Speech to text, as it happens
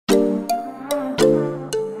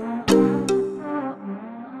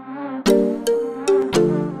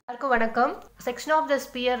எல்லாருக்கும் வணக்கம். Section of the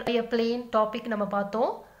sphere a plane topic நம்ம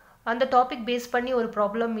பார்த்தோம். அந்த டாபிக் பேஸ் பண்ணி ஒரு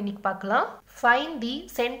ப்ராப்ளம் இன்னைக்கு பார்க்கலாம். Find the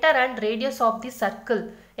center and radius of the circle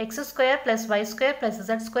x square plus y square plus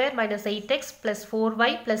z square minus 8x plus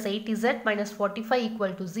 4y plus 8z minus 45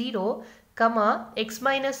 equal to 0, comma x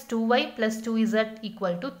minus 2y plus 2z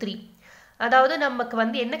equal to 3. அதாவது நமக்கு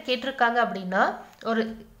வந்து என்ன கேட்டிருக்காங்க அப்படின்னா, ஒரு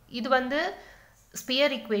இது வந்து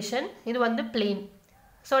sphere equation, இது வந்து பிளேன்.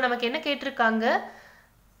 ஸோ நமக்கு என்ன கேட்டிருக்காங்க,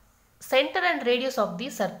 centre and radius of the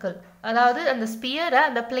circle. அதாவது அந்த ஸ்பியரை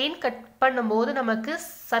அந்த பிளேன் கட் பண்ணும்போது நமக்கு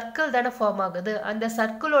சர்க்கிள் தானே ஃபார்ம் ஆகுது, அந்த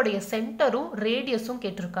சர்க்கிளோடைய சென்டரும் ரேடியஸும்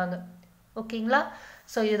கேட்டிருக்காங்க. ஓகேங்களா?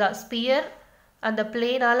 ஸோ இதுதான் ஸ்பியர் அந்த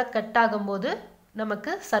பிளேனால் கட் ஆகும்போது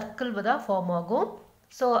நமக்கு சர்க்கிள் தான் ஃபார்ம் ஆகும்.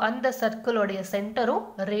 ஸோ அந்த சர்க்கிளோடைய சென்டரும்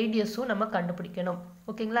ரேடியஸும் நம்ம கண்டுபிடிக்கணும்.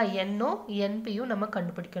 ஓகேங்களா? என்னும் என்பியும் நம்ம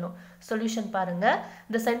கண்டுபிடிக்கணும். சொல்யூஷன் பாருங்க.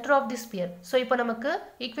 இந்த centre of the sphere. So இப்போ நமக்கு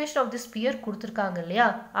ஈக்குவேஷன் ஆஃப் தி ஸ்பியர் கொடுத்துருக்காங்க இல்லையா,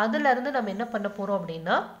 அதுலேருந்து நம்ம என்ன பண்ண போகிறோம்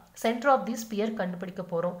அப்படின்னா சென்டர் ஆஃப் தி ஸ்பியர் கண்டுபிடிக்க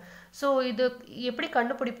போகிறோம். ஸோ இது எப்படி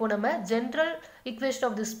கண்டுபிடிப்போம், நம்ம general equation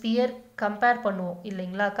of the sphere compare பண்ணுவோம்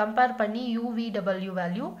இல்லைங்களா, கம்பேர் பண்ணி UVW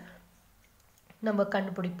வேல்யூ நம்ம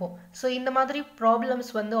கண்டுபிடிப்போம். ஸோ இந்த மாதிரி ப்ராப்ளம்ஸ்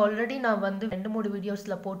வந்து ஆல்ரெடி நான் வந்து 2-3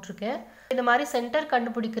 வீடியோஸில் போட்டிருக்கேன். இந்த மாதிரி சென்டர்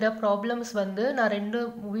கண்டுபிடிக்கிற ப்ராப்ளம்ஸ் வந்து நான் 2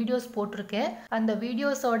 வீடியோஸ் போட்டிருக்கேன். அந்த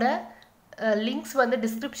வீடியோஸோட லிங்க்ஸ் வந்து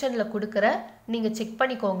டிஸ்கிரிப்ஷனில் கொடுக்குறேன், நீங்கள் செக்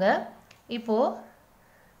பண்ணிக்கோங்க. இப்போது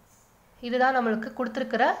இதுதான் நம்மளுக்கு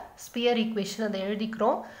கொடுத்துருக்கிற ஸ்பியர் ஈக்குவேஷன், அதை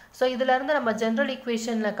எழுதிக்கிறோம். ஸோ இதிலேருந்து நம்ம ஜென்ரல்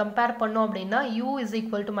ஈக்குவேஷனில் கம்பேர் பண்ணோம் அப்படின்னா u is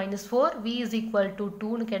equal to -4, v is equal to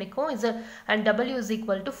 2ன்னு கிடைக்கும், and w is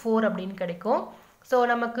equal to 4 அப்படின்னு கிடைக்கும். ஸோ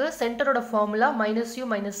நமக்கு சென்டரோட ஃபார்முலா -u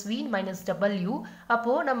 -v -w.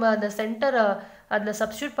 அப்போது நம்ம அந்த சென்டரை அதில்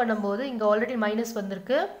சப்ஸ்டியூட் பண்ணும்போது இங்கே ஆல்ரெடி மைனஸ்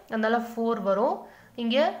வந்திருக்கு, அதனால் 4 வரும்.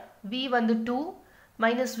 இங்கே v வந்து 2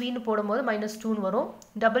 மைனஸ் வின்னு போடும்போது -2ன்னு வரும்.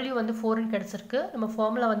 W வந்து 4ன்னு கிடச்சிருக்கு, நம்ம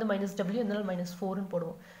ஃபார்முலா வந்து -w, அதனால -4ன்னு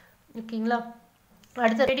போடுவோம். ஓகேங்களா?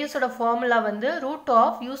 அடுத்த ரேடியஸோட ஃபார்முலா வந்து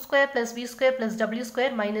 √u² + v² +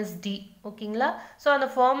 w² - d. ஓகேங்களா? ஸோ அந்த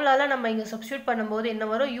ஃபார்முலாவில் நம்ம இங்கே சப்ஸ்டியூட் பண்ணும்போது என்ன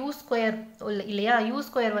வரும், u² இல்லையா,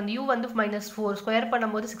 u² வந்து u வந்து -4, ஸ்கொயர்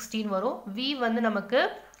பண்ணும்போது 16 வரும். v வந்து நமக்கு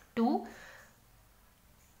 2,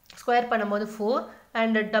 ஸ்கொயர் பண்ணும்போது 4,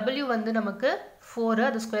 அண்ட் w வந்து நமக்கு 4,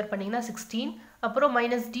 அது ஸ்கொயர் பண்ணிங்கன்னா 16. அப்புறம்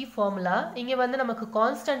 -d ஃபார்முலா, இங்கே வந்து நமக்கு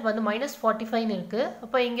கான்ஸ்டன்ட் வந்து -45 இருக்குது.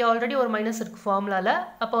 அப்போ இங்கே ஆல்ரெடி ஒரு மைனஸ் இருக்குது ஃபார்முலாவில்.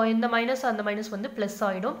 அப்போ இந்த மைனஸ் அந்த மைனஸ் வந்து ப்ளஸ்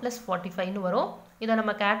ஆகிடும், +45ன்னு வரும். இதை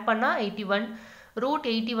நமக்கு ஆட் பண்ணால் 81,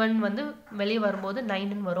 √81 வந்து வெளியே வரும்போது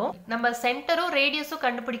 9ன்னு வரும். நம்ம சென்டரும் ரேடியஸும்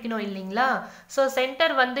கண்டுபிடிக்கணும் இல்லைங்களா. ஸோ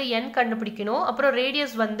சென்டர் வந்து n கண்டுபிடிக்கணும், அப்புறம்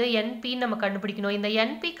ரேடியஸ் வந்து NPன்னு நம்ம கண்டுபிடிக்கணும். இந்த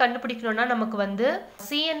NP கண்டுபிடிக்கணும்னா நமக்கு வந்து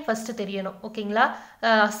CN ஃபஸ்ட்டு தெரியணும். ஓகேங்களா?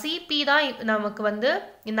 CP தான் நமக்கு வந்து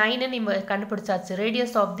 9ன்னு நம்ம கண்டுபிடிச்சாச்சு.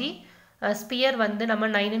 ரேடியஸ் ஆஃப் தி ஸ்பியர் வந்து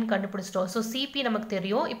நம்ம 9ன்னு கண்டுபிடிச்சிட்டோம். ஸோ CP நமக்கு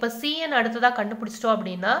தெரியும். இப்போ CN அடுத்ததாக கண்டுபிடிச்சிட்டோம்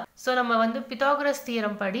அப்படின்னா, ஸோ நம்ம வந்து பித்தாகரஸ்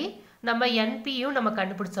தியரம் படி நம்ம NPயும் நம்ம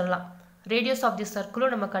கண்டுபிடிச்சிடலாம், ரேடியஸ் ஆஃப் தி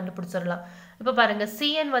சர்க்கிளும் நம்ம கண்டுபிடிச்சிடலாம். இப்போ பாருங்க,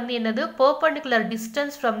 CN வந்து என்னது, perpendicular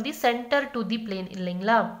distance from the centre to the plane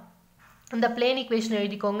இல்லைங்களா. இந்த பிளேன் ஈக்குவேஷன்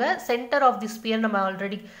எழுதிக்கோங்க. சென்டர் ஆஃப் தி ஸ்பியர் நம்ம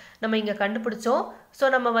ஆல்ரெடி நம்ம இங்கே கண்டுபிடிச்சோம்.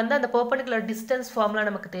 ஸோ நம்ம வந்து அந்த பெர்பெண்டிகுலர் டிஸ்டன்ஸ் ஃபார்முலா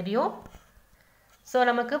நமக்கு தெரியும். ஸோ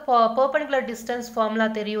நமக்கு பெர்பெண்டிகுலர் டிஸ்டன்ஸ் ஃபார்முலா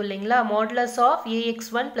தெரியும் இல்லைங்களா, modulus of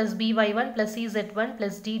ax1 + by1 + cz1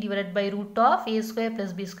 + d / √a²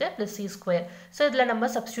 + b² + c². So இதில் நம்ம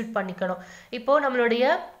சப்ஸ்டியூட் பண்ணிக்கணும். இப்போது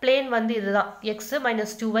நம்மளுடைய பிளேன் வந்து இதுதான், x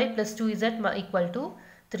 - 2y + 2z =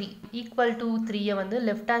 3. Equal to 3 வந்து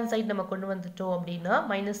லெஃப்ட் ஹேண்ட் சைட் நம்ம கொண்டு வந்துட்டோம் அப்படின்னா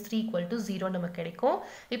 -3 = 0 நமக்கு கிடைக்கும்.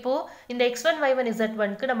 இப்போது இந்த x1 y1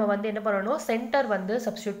 z1க்கு நம்ம வந்து என்ன பண்ணணும், சென்டர் வந்து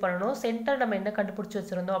சப்ஸ்டியூட் பண்ணணும். சென்டர் நம்ம என்ன கண்டுபிடிச்சி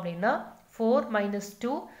வச்சுருந்தோம் அப்படின்னா 4 -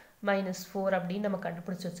 2 - 4 அப்படின்னு நம்ம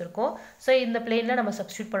கண்டுபிடிச்சி வச்சுருக்கோம். ஸோ இந்த பிளேனில் நம்ம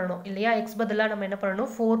சப்ஸ்டியூட் பண்ணணும் இல்லையா. x பதிலாக நம்ம என்ன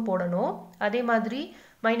பண்ணணும், 4 போடணும். அதே மாதிரி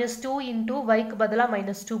 -2 × yக்கு பதிலாக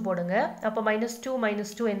 -2 போடுங்க. அப்போ -2 -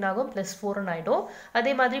 2 என்னாகும், +4ன்னு ஆகிடும்.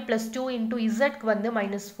 அதே மாதிரி +2 × zக்கு வந்து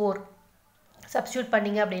 -4 சப்ஸ்டியூட்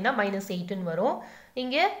பண்ணிங்க அப்படின்னா -8ன்னு வரும்.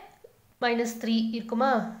 இங்கே -3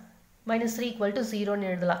 இருக்குமா, -3 = 0ன்னு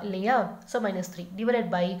எழுதலாம் இல்லையா. ஸோ -3 / √a²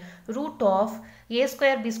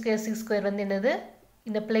 b² c² வந்து என்னது,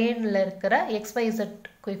 இந்த பிளேனில் இருக்கிற xyz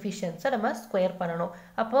கோஎஃபிஷியன்ஸை நம்ம ஸ்கொயர் பண்ணணும்.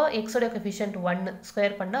 அப்போது எக்ஸோட கோஎஃபிஷியன்ட் 1,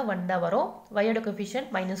 ஸ்கொயர் பண்ணால் 1 தான் வரும். y-ஓட கோஎஃபிஷியன்ட்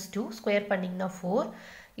 -2, ஸ்கொயர் பண்ணிங்கன்னா 4.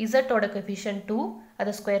 z-ஓட கோஎஃபிஷியன்ட் 2,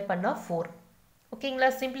 அதை ஸ்கொயர் பண்ணால் 4. ஓகேங்களா?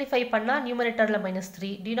 சிம்பிளிஃபை பண்ணால் நியூமரேட்டரில்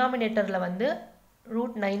 -3, டினாமினேட்டரில் வந்து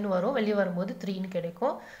 √9 வரும், வெளியே வரும்போது 3ன்னு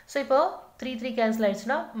கிடைக்கும். ஸோ இப்போது 3 3 கேன்சல்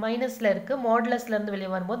ஆகிடுச்சுன்னா மைனஸில் இருக்குது, மாடுலஸ்லேருந்து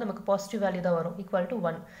வெளியே வரும்போது நமக்கு பாசிட்டிவ் வேல்யூ தான் வரும், =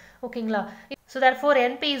 1. ஓகேங்களா? So therefore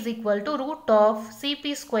NP is equal to root of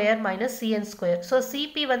CP square minus CN square. So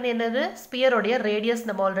CP வந்து என்னது? ஸ்பியர் உடைய ரேடியஸ்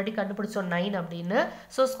நம்ம ஆல்ரெடி கண்டுபிடிச்சோம் 9 அப்படின்னு.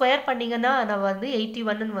 ஸோ ஸ்கொயர் பண்ணிங்கன்னா நான் வந்து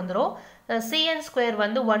 81 வந்துடும். CN ஸ்கொயர்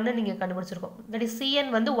வந்து 1 நீங்கள் கண்டுபிடிச்சிருக்கோம். தட் இஸ் CN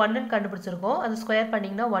வந்து 1 கண்டுபிடிச்சிருக்கோம். அது ஸ்கொயர்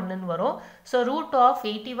பண்ணிங்கன்னா 1 வரும். ஸோ ரூட் ஆஃப்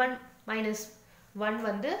 81 மைனஸ் 1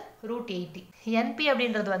 வந்து ரூட் 80. NP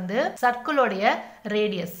அப்படின்றது வந்து சர்க்கிளோடைய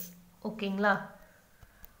ரேடியஸ். ஓகேங்களா?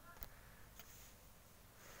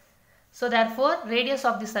 So therefore radius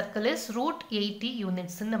of the circle is root 80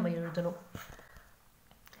 units நம்ம எழுதணும்.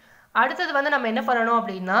 அடுத்தது வந்து நம்ம என்ன பண்ணணும்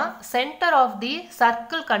அப்படின்னா center of the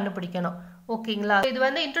circle கண்டுபிடிக்கணும். ஓகேங்களா? இது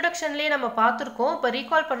வந்து இன்ட்ரோடக்ஷன்லயே நம்ம பார்த்திருக்கோம். இப்போ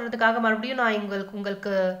ரீகால் பண்றதுக்காக மறுபடியும் நான்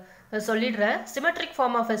உங்களுக்கு சொல்லிடுறேன். Symmetric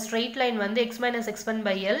form of a straight line வந்து x minus x1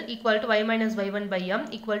 by L equal to y minus y1 by m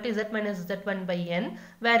equal to z minus z1 by n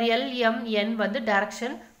where L, m, n வந்து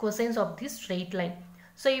direction cosines of the straight line.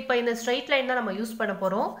 So இப்போ இந்த straight line தான் நம்ம use பண்ண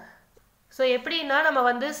போறோம். So எப்படின்னா நம்ம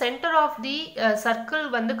வந்து சென்டர் ஆஃப் தி சர்க்கிள்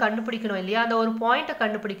வந்து கண்டுபிடிக்கணும் இல்லையா? அந்த ஒரு பாயிண்ட்டை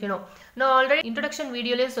கண்டுபிடிக்கணும். நான் ஆல்ரெடி இன்ட்ரடக்ஷன்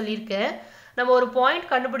வீடியோலேயே சொல்லியிருக்கேன். நம்ம ஒரு பாயிண்ட்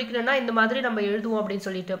கண்டுபிடிக்கணும்னா இந்த மாதிரி நம்ம எழுதுவோம் அப்படின்னு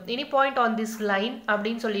சொல்லிட்டு any point on this line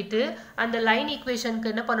அப்படின்னு சொல்லிட்டு அந்த லைன்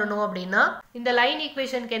ஈக்குவேஷனுக்கு என்ன பண்ணணும் அப்படின்னா இந்த லைன்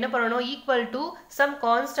ஈக்குவேஷனுக்கு என்ன பண்ணணும் ஈக்குவல் டு சம்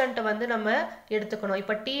கான்ஸ்டன்ட்டை வந்து நம்ம எடுத்துக்கணும்.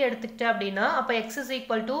 இப்போ டி எடுத்துக்கிட்டேன் அப்படின்னா அப்போ எக்ஸ் இஸ்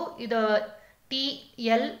ஈக்குவல் டு இதை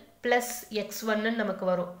டிஎல் plus x1 நமக்கு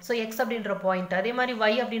வரும். ஸோ x அப்படின்ற பாயிண்ட் அதே மாதிரி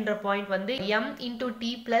y அப்படின்ற பாயிண்ட் வந்து m into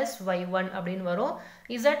t plus y1 அப்படின்னு வரும்.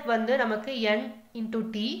 z வந்து நமக்கு n into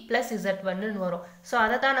t plus z1 வரும். ஸோ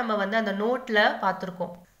அதை தான் நம்ம வந்து அந்த நோட்டில்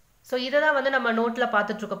பார்த்துருக்கோம். ஸோ இதை தான் வந்து நம்ம நோட்டில்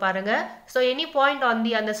பார்த்துட்ருக்கோம் பாருங்க. So any point on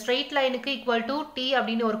the அந்த ஸ்ட்ரெயிட் லைனுக்கு ஈக்குவல் டு t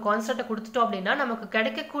அப்படின்னு ஒரு கான்ஸ்டன்ட்டை கொடுத்துட்டோம் அப்படின்னா நமக்கு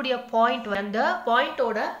கிடைக்கக்கூடிய பாயிண்ட் அந்த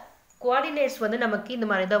பாயிண்டோட coordinates வந்து நமக்கு இந்த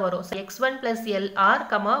மாதிரி தான் வரும். So x1 plus LR,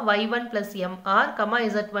 y1 plus MR,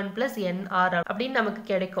 z1 plus NR அப்படின்னு நமக்கு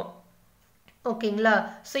கிடைக்கும். ஓகேங்களா?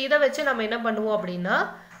 ஸோ இதை வச்சு நம்ம என்ன பண்ணுவோம் அப்படின்னா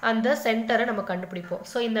அந்த சென்டரை நம்ம கண்டுபிடிப்போம்.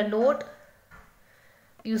 ஸோ இந்த நோட்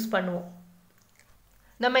யூஸ் பண்ணுவோம்.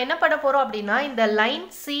 நம்ம என்ன பண்ண போறோம் அப்படின்னா இந்த லைன்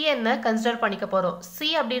CN கன்சிடர் பண்ணிக்க போறோம். C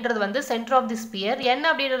அப்படின்றது வந்து centre of the sphere, N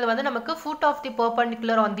அப்படின்றது வந்து நமக்கு food of the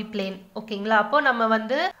perpendicular on the plane. ஓகேங்களா? அப்போ நம்ம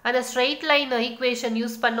வந்து அந்த ஸ்ட்ரெயிட் லைன் ஈக்குவேஷன்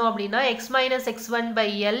யூஸ் பண்ணோம் அப்படின்னா x minus x1 by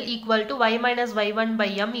L equal to y minus y1 by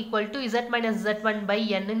m equal to z minus z1 by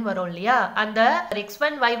n ன்னு வரும் இல்லையா? அந்த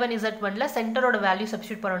x1 y1 z1ல சென்டரோட வேல்யூ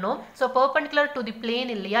சப்ஸ்டிட்யூட் பண்ணணும். So perpendicular to the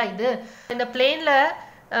plane இல்லையா? இது இந்த பிளேன்ல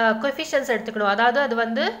coefficients எடுத்துக்கணும். அதாவது அது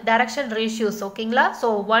வந்து direction ratios. ஓகேங்களா? So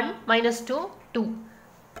 1 minus 2 2.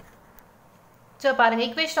 ஸோ பாருங்க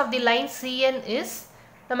equation of the line CN is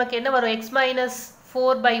நமக்கு என்ன வரும்? x minus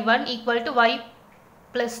 4 by 1 equal to y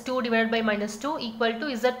plus 2 divided by minus 2 equal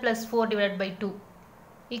to z plus 4 divided by 2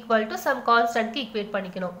 equal to some constant equate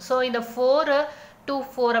பண்ணிக்கணும். So இந்த 4 2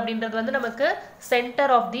 4 அப்படின்றது வந்து நமக்கு center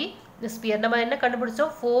of the sphere. நம்ம என்ன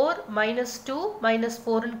கண்டுபிடிச்சோம்? 4 minus 2 minus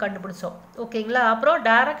 4 ன்னு கண்டுபிடிச்சோம். ஓகேங்களா? அப்புறம்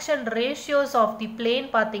direction ratios of the plane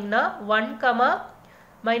பார்த்தீங்கன்னா 1,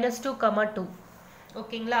 -2, 2.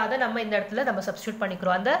 ஓகேங்களா? அதை நம்ம இந்த இடத்துல நம்ம சப்ஸ்டியூட்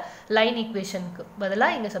பண்ணிக்கிறோம். அந்த லைன் ஈக்குவேஷனுக்கு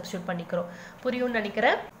பதிலாக இங்கே சப்ஸ்டியூட் பண்ணிக்கிறோம். புரியும்னு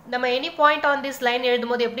நினைக்கிறேன். நம்ம any point on this line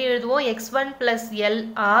எழுதும்போது எப்படி எழுதுவோம்? x1 plus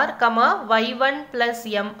LR, y1 plus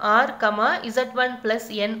MR, z1 plus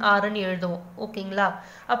NR ன்னு எழுதுவோம். ஓகேங்களா?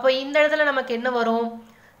 அப்போ இந்த இடத்துல நமக்கு என்ன வரும்?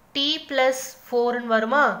 t plus 4 ன்னு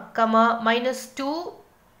வருமா? -2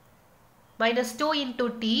 into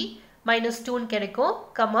t minus 2 ன்னு கிடைக்கும்.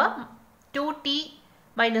 2t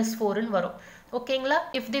minus 4 ன்னு வரும். ஓகேங்களா?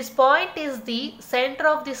 if this point is the center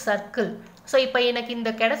of the circle, so இப்போ எனக்கு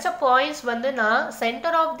இந்த கிடைச்ச பாயிண்ட்ஸ் வந்து நான்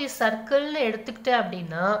சென்டர் ஆஃப் தி சர்க்கிள்னு எடுத்துக்கிட்டேன்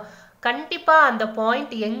அப்படின்னா கண்டிப்பாக அந்த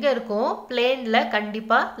பாயிண்ட் எங்கே இருக்கும்? பிளேனில்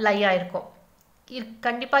கண்டிப்பாக லையாக இருக்கும்.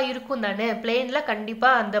 கண்டிப்பாக இருக்கும் தானே? பிளேனில்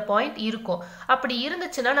கண்டிப்பாக அந்த பாயிண்ட் இருக்கும். அப்படி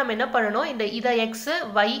இருந்துச்சுன்னா நம்ம என்ன பண்ணணும்? இதை எக்ஸ்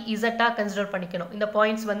ஒய் இசட்டாக கன்சிடர் பண்ணிக்கணும். இந்த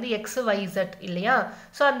பாயிண்ட்ஸ் வந்து எக்ஸ் ஒய் இசட் இல்லையா?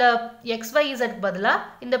 ஸோ அந்த எக்ஸ் ஒய் இசட் பதிலாக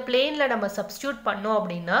இந்த பிளேனில் நம்ம சப்ஸ்டியூட் பண்ணோம்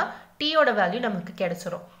அப்படின்னா டீயோட வேல்யூ நமக்கு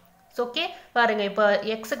கிடைச்சிரும். ஓகே பாருங்க, இப்போ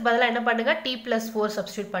எக்ஸுக்கு பதிலாக என்ன பண்ணுங்க? டி பிளஸ் 4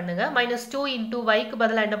 சப்ஸ்டியூட் பண்ணுங்க. -2 இன்டூ ஒய்க்கு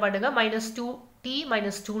பதிலாக என்ன பண்ணுங்க? -2t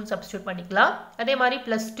 -2 சப்ஸ்டியூட் பண்ணிக்கலாம். அதே மாதிரி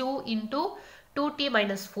 +2 இன்டூ 2t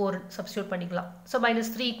minus 4 substitute பண்ணிக்கலாம். So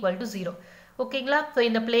 -3 equal to 0. ஓகேங்களா? ஸோ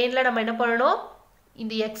இந்த பிளேனில் நம்ம என்ன பண்ணணும்?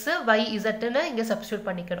 இந்த x, y, zன்னு இங்கே சப்ஸ்டியூட்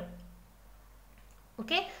பண்ணிக்கணும்.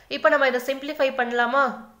 ஓகே, இப்போ நம்ம இதை சிம்பிளிஃபை பண்ணலாமா?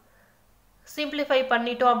 சிம்பிளிஃபை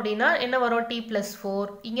பண்ணிட்டோம் அப்படின்னா என்ன வரும்? t plus 4,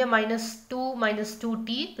 இங்கே -2 -2t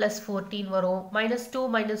plus 14 வரும். -2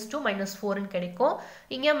 -2 -4 கிடைக்கும்.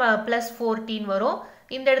 இங்கே +14 வரும்.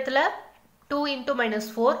 இந்த இடத்துல 2 into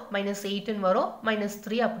 -4 -8 வரும்.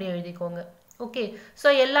 -3 அப்படியே எழுதிக்கோங்க. ஓகே ஸோ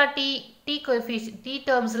எல்லா டி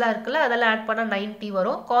டேர்ம்ஸ்லாம் இருக்குல்ல அதெல்லாம் ஆட் பண்ணால் 90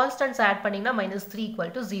 வரும் கான்ஸ்டன்ட்ஸ் ஆட் பண்ணிங்கன்னா -3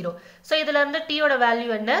 ஈக்குவல் டு 0 ஸோ இதுலேருந்து டீயோட வேல்யூ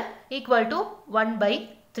என்ன ஈக்குவல் டு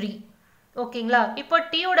 1/3 ஓகேங்களா இப்போ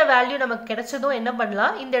டீயோட வேல்யூ நமக்கு கிடைச்சதும் என்ன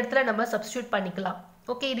பண்ணலாம் இந்த இடத்துல நம்ம சப்ஸ்டியூட் பண்ணிக்கலாம்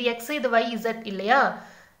ஓகே இது எக்ஸ் இது y z இல்லையா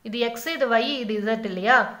இது x இது y இது z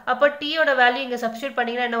இல்லையா அப்போ டீயோட வேல்யூ இங்கே சப்ஸ்டியூட்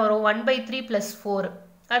பண்ணிங்கன்னா என்ன வரும் 1/3 + 4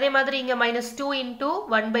 அதே மாதிரி இங்கே -2 ×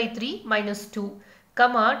 1/3 -2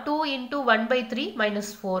 கமா 2 × 1/3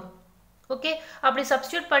 -4 ஓகே அப்படி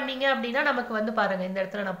சப்ஸ்டியூட் பண்ணீங்க அப்படின்னா நமக்கு வந்து பாருங்க இந்த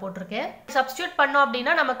இடத்துல நான் போட்டிருக்கேன் சப்ஸ்டியூட் பண்ணோம்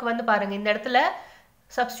அப்படின்னா நமக்கு வந்து பாருங்க இந்த இடத்துல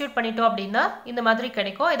சப்ஸ்டியூட் பண்ணிட்டோம் அப்படின்னா இந்த மாதிரி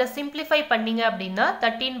கிடைக்கும் இதை சிம்பிளிஃபை பண்ணீங்க அப்படின்னா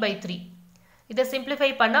 13/3 இதை சிம்பிளிஃபை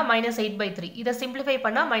பண்ணால் -8/3 இதை சிம்பிளிஃபை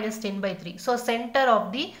பண்ணால் -10/3 ஸோ சென்டர் ஆஃப்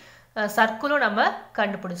தி சர்க்கிளும் நம்ம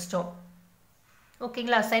கண்டுபிடிச்சிட்டோம்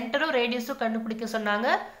ஓகேங்களா சென்டரும் ரேடியஸும் கண்டுபிடிக்க சொன்னாங்க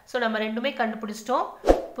ஸோ நம்ம ரெண்டுமே கண்டுபிடிச்சிட்டோம்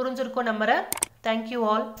புரிஞ்சிருக்கோம் நம்புறேன் தேங்க்யூ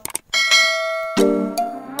ஆல்